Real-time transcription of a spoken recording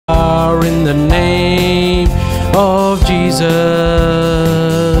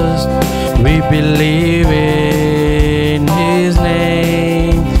Jesus. We believe in His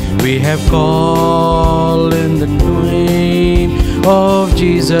name. We have called in the name of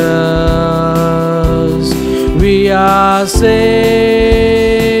Jesus. We are saved.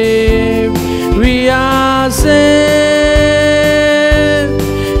 We are saved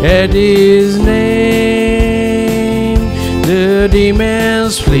at His name. The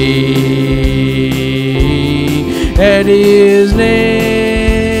demons flee at His name.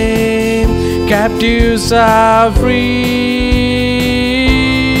 Captives are free,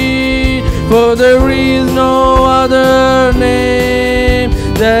 for there is no other name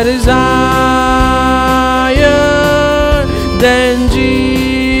that is higher than Jesus.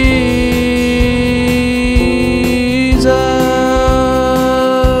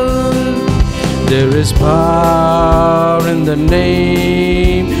 There is power in the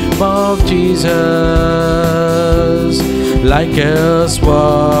name of Jesus, like a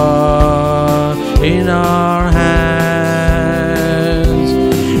sword in our hands.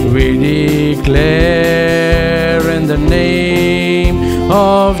 We declare in the name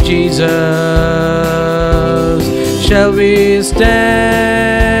of Jesus, shall we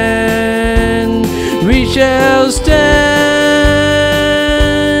stand? We shall stand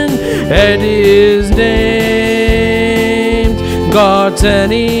at His name. God's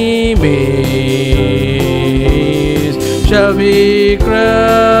enemies shall be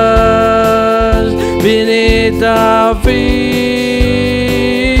crushed beneath our feet,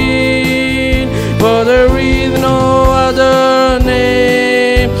 for there is no other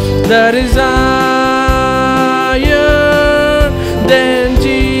name that is higher than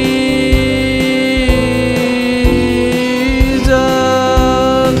Jesus.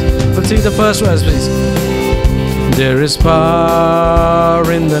 Let's sing the first verse, please. There is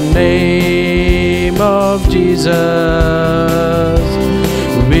power in the name of Jesus.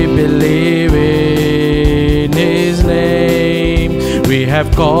 We believe in His name. We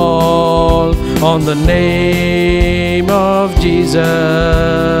have called on the name of Jesus.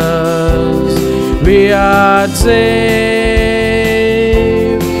 We are saved.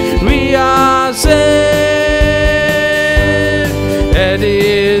 We are saved at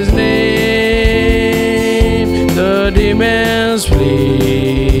His name. The demons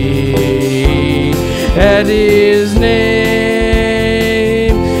flee at His name.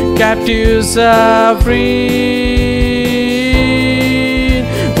 Captives are free,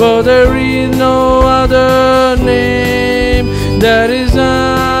 for there is no other name that is